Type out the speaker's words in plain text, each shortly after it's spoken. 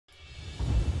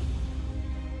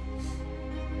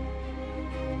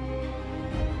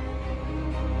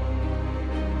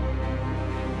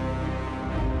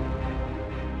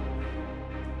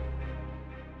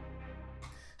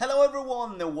Hello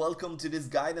everyone, welcome to this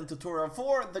guide and tutorial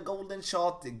for the Golden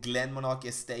Shot Glenmonarch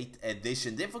Estate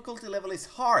Edition. Difficulty level is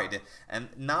hard, and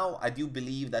now I do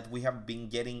believe that we have been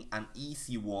getting an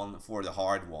easy one for the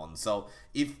hard one. So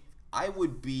if I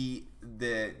would be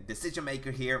the decision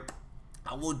maker here,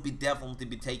 I would definitely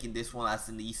be taking this one as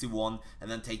an easy one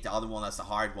and then take the other one as a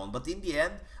hard one. But in the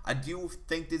end, I do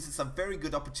think this is a very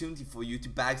good opportunity for you to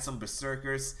bag some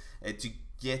berserkers, to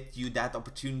get you that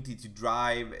opportunity to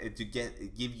drive,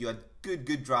 give you a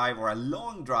good drive or a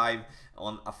long drive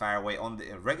on a fairway on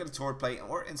the regular tour play,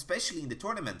 or especially in the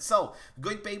tournament. So you're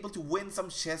going to be able to win some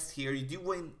chests here. You do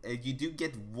win, you do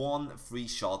get one free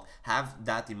shot. Have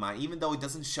that in mind, even though it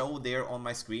doesn't show there on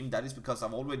my screen. That is because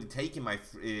I've already taken my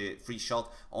free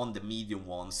shot on the medium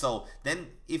one. So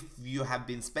then if you have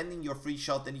been spending your free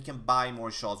shot, then you can buy more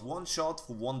shots. One shot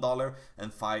for $1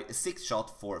 and six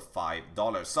shot for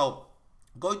 $5. So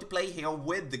I'm going to play here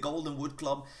with the Golden Wood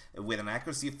Club with an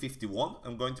accuracy of 51.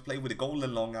 I'm going to play with the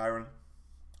Golden Long Iron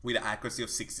with an accuracy of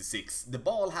 66. The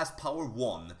ball has power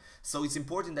 1, so it's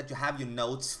important that you have your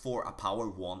notes for a power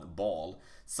 1 ball.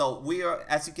 So we are,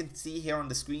 as you can see here on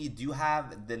the screen, you do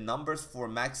have the numbers for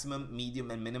maximum,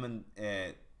 medium and minimum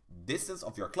distance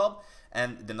of your club,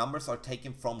 and the numbers are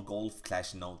taken from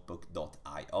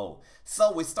golf-notebook.io.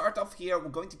 So we start off here, we're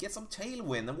going to get some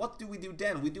tailwind, and what do we do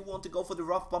then? We do want to go for the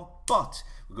rough bump, but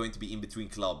we're going to be in between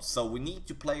clubs, so we need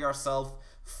to play ourselves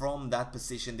from that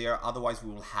position there, otherwise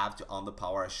we will have to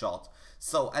underpower a shot.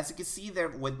 So as you can see there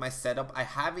with my setup, I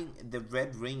having the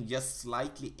red ring just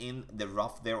slightly in the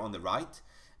rough there on the right,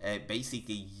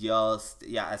 basically just,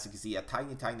 yeah, as you can see, a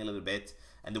tiny little bit,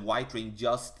 and the white ring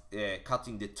just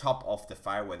cutting the top of the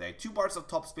fairway there. 2 bars of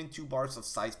topspin, 2 bars of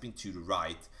side spin to the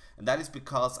right, and that is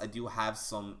because I do have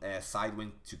some side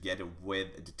wind together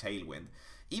with the tailwind.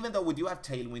 Even though we do have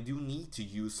tailwind, we do need to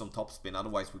use some topspin,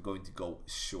 otherwise we're going to go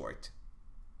short.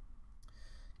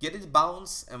 Get it to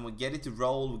bounce and we get it to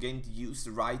roll. We're going to use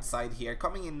the right side here,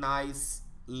 coming in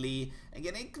nicely and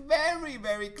getting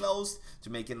very close to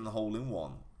making a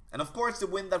hole-in-one. And of course the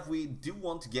win that we do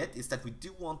want to get is that we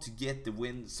do want to get the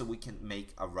win so we can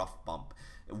make a rough bump.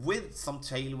 With some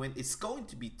tailwind, it's going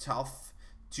to be tough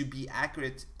to be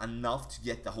accurate enough to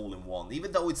get the hole-in-one,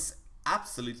 even though it's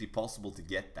absolutely possible to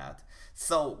get that.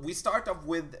 So we start off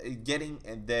with getting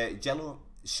the yellow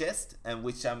chest, and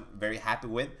which I'm very happy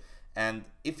with. And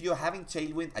if you're having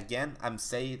tailwind, again,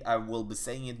 I will be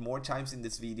saying it more times in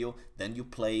this video, then you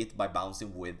play it by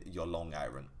bouncing with your long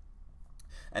iron.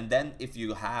 And then if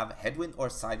you have headwind or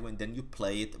sidewind, then you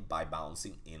play it by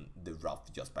bouncing in the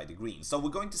rough just by the green. So we're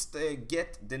going to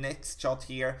get the next shot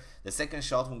here. The second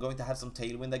shot, we're going to have some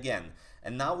tailwind again.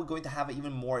 And now we're going to have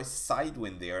even more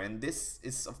sidewind there. And this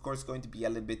is of course going to be a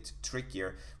little bit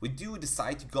trickier. We do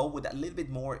decide to go with a little bit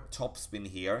more topspin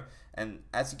here. And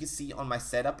as you can see on my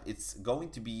setup, it's going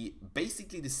to be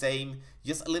basically the same,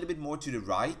 just a little bit more to the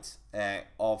right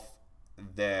of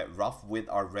the rough with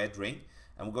our red ring.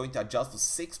 And we're going to adjust to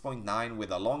 6.9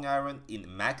 with a long iron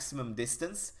in maximum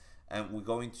distance, and we're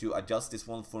going to adjust this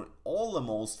one for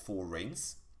almost 4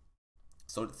 rings,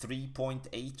 so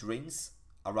 3.8 rings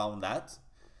around that.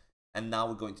 And now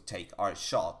we're going to take our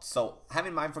shot. So have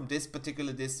in mind, from this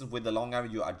particular distance with the long iron,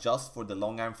 you adjust for the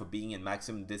long iron for being in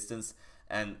maximum distance,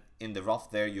 and in the rough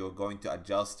there you're going to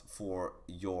adjust for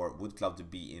your wood club to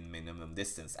be in minimum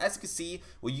distance. As you can see,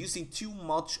 we're using too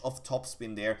much of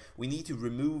topspin there. We need to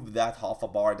remove that half a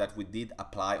bar that we did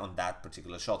apply on that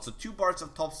particular shot. So 2 bars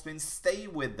of topspin, stay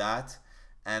with that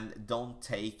and don't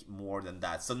take more than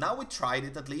that. So now we tried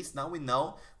it, at least now we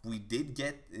know we did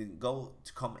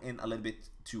come in a little bit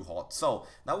too hot. So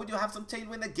now we do have some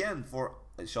tailwind again for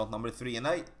shot number 3, and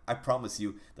I promise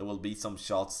you there will be some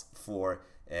shots for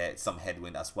some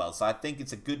headwind as well. So I think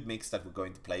it's a good mix that we're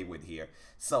going to play with here.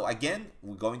 So again,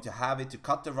 we're going to have it to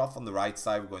cut the rough on the right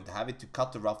side. We're going to have it to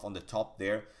cut the rough on the top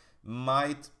there.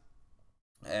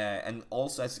 And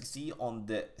also, as you see on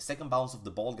the second bounce of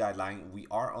the ball guideline, we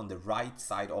are on the right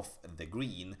side of the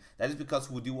green. That is because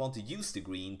we do want to use the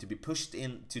green to be pushed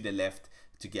in to the left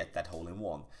to get that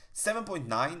hole-in-one.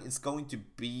 7.9 is going to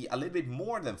be a little bit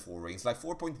more than 4 rings, like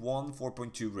 4.1,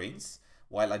 4.2 rings,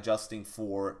 while adjusting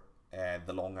for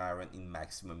the long iron in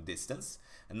maximum distance.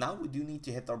 And now we do need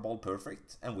to hit our ball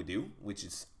perfect, and we do, which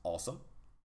is awesome.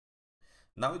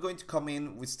 Now we're going to come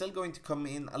in, we're still going to come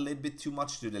in a little bit too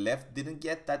much to the left, didn't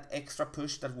get that extra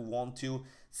push that we want to,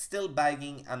 still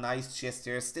bagging a nice chest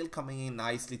here, still coming in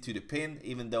nicely to the pin,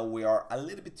 even though we are a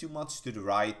little bit too much to the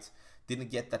right, didn't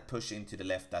get that push into the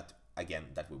left that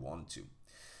we want to.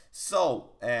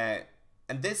 So, and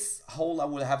this hole, I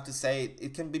would have to say,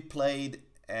 it can be played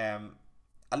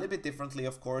a little bit differently,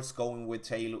 of course, going with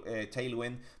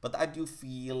tailwind, but I do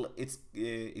feel it's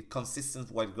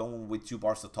consistent with going with 2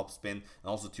 bars of topspin and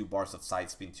also 2 bars of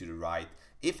side spin to the right.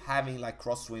 If having like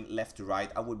crosswind left to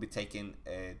right, I would be taking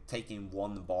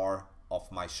 1 bar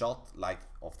of my shot, like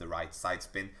of the right side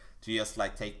spin, to just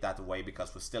like take that away,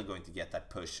 because we're still going to get that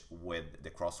push with the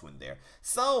crosswind there.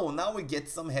 So now we get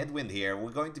some headwind here.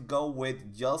 We're going to go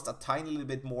with just a tiny little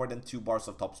bit more than 2 bars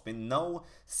of topspin, no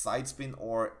side spin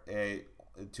or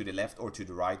to the left or to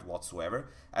the right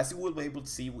whatsoever. As you will be able to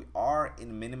see, we are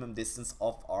in minimum distance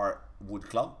of our wood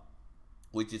club,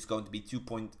 which is going to be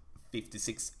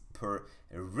 2.56 per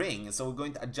ring. So we're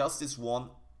going to adjust this one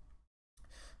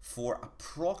for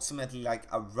approximately like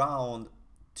around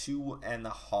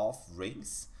 2.5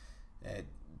 rings,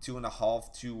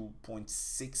 2.5,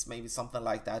 2.6, maybe something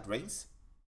like that rings.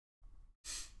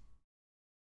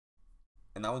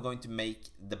 And now we're going to make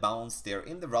the bounce there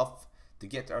in the rough to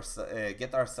get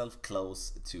ourselves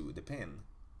close to the pin.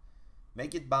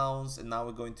 Make it bounce, and now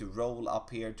we're going to roll up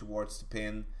here towards the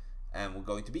pin, and we're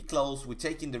going to be close. We're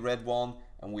taking the red one,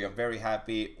 and we are very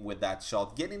happy with that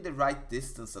shot, getting the right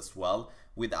distance as well,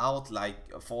 without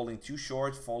like falling too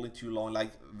short, falling too long,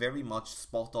 like very much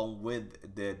spot on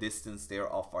with the distance there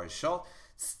of our shot.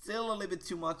 Still a little bit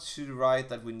too much to the right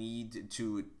that we need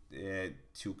to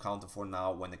counter for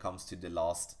now when it comes to the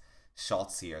last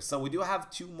shots here. So we do have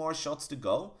 2 more shots to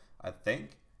go, I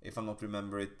think, if I'm not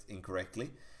remember it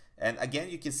incorrectly. And again,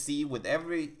 you can see with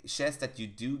every chest that you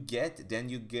do get, then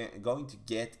you're going to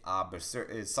get a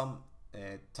some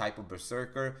type of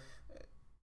berserker.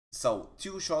 So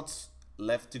 2 shots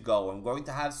left to go. I'm going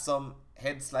to have some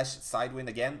head/sidewind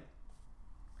again,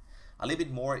 a little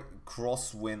bit more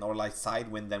crosswind or like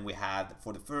sidewind than we had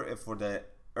for the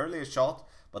earlier shot,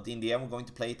 but in the end we're going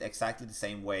to play it exactly the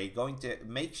same way. Going to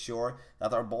make sure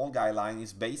that our ball guy line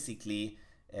is basically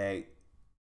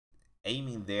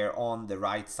aiming there on the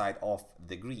right side of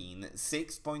the green.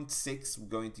 6.6, we're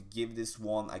going to give this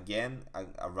one again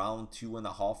around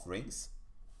 2.5 rings.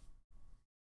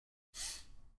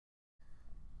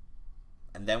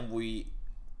 And then we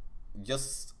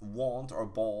just want our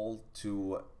ball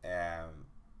to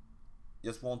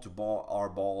our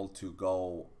ball to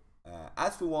go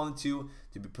as we wanted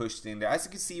to be pushed in there. As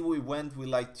you can see, we went with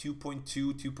like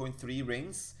 2.2, 2.3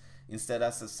 rings instead,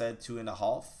 as I said,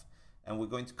 2.5. And we're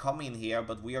going to come in here,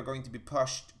 but we are going to be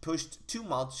pushed too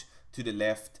much to the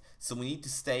left. So we need to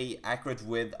stay accurate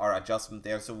with our adjustment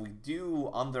there. So we do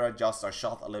under adjust our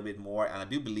shot a little bit more, and I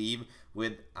do believe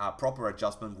with a proper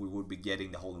adjustment we would be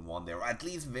getting the hole-in-one there, or at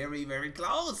least very, very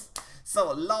close.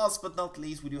 So last but not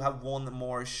least, we do have 1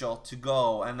 more shot to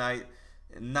go, and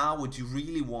now would you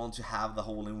really want to have the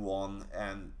hole-in-one?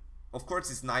 And of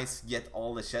course it's nice to get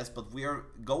all the chests, but we are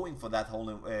going for that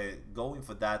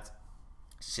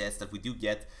chest that we do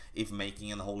get if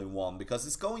making a hole-in-one, because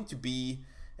it's going to be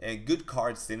good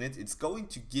cards in it. It's going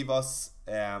to give us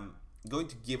 9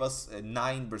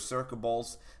 berserker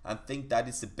balls, and I think that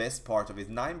is the best part of it.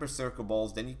 9 berserker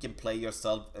balls, then you can play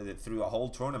yourself through a whole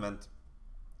tournament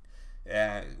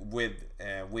with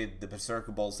the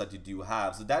berserker balls that you do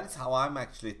have. So that is how I'm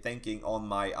actually thinking on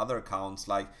my other accounts.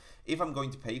 Like if I'm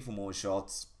going to pay for more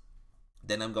shots,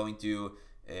 then I'm going to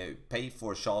pay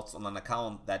for shots on an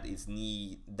account that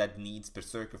needs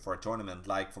berserker for a tournament,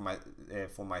 like for my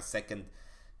second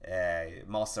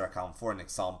master account, for an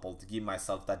example, to give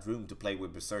myself that room to play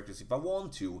with berserkers if I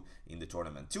want to in the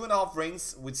tournament. 2.5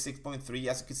 rings with 6.3.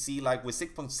 As you can see, like with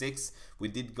 6.6 we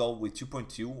did go with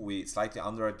 2.2. we slightly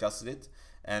under adjusted it,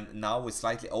 and now we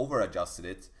slightly over adjusted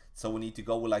it, so we need to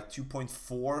go with like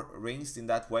 2.4 rings in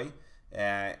that way.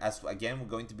 As again, we're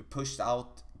going to be pushed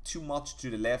out too much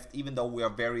to the left, even though we are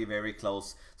very, very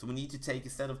close. So we need to take,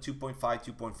 instead of 2.5,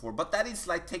 2.4. But that is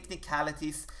like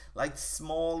technicalities, like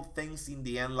small things in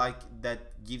the end, like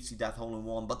that gives you that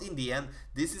hole-in-one. But in the end,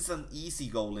 this is an easy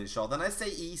golden shot, and I say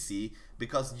easy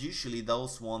because usually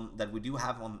those one that we do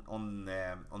have on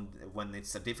when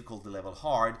it's a difficulty level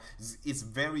hard, it's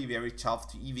very, very tough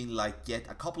to even like get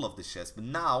a couple of the chests. But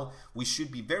now we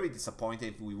should be very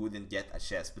disappointed if we wouldn't get a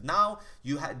chest. But now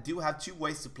you do have 2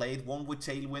 ways to play it, one with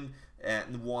tailwind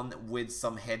and one with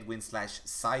some headwind /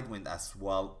 sidewind as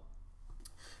well.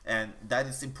 And that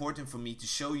is important for me to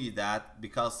show you that,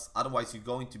 because otherwise you're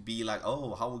going to be like,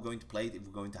 oh, how are we going to play it if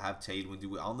we're going to have tailwind? Do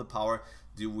we underpower?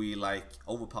 Do we like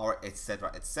overpower,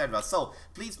 etc, etc? So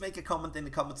please make a comment in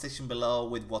the comment section below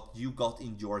with what you got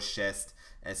in your chest.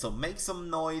 And so make some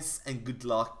noise and good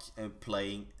luck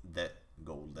playing the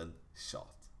golden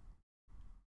shot.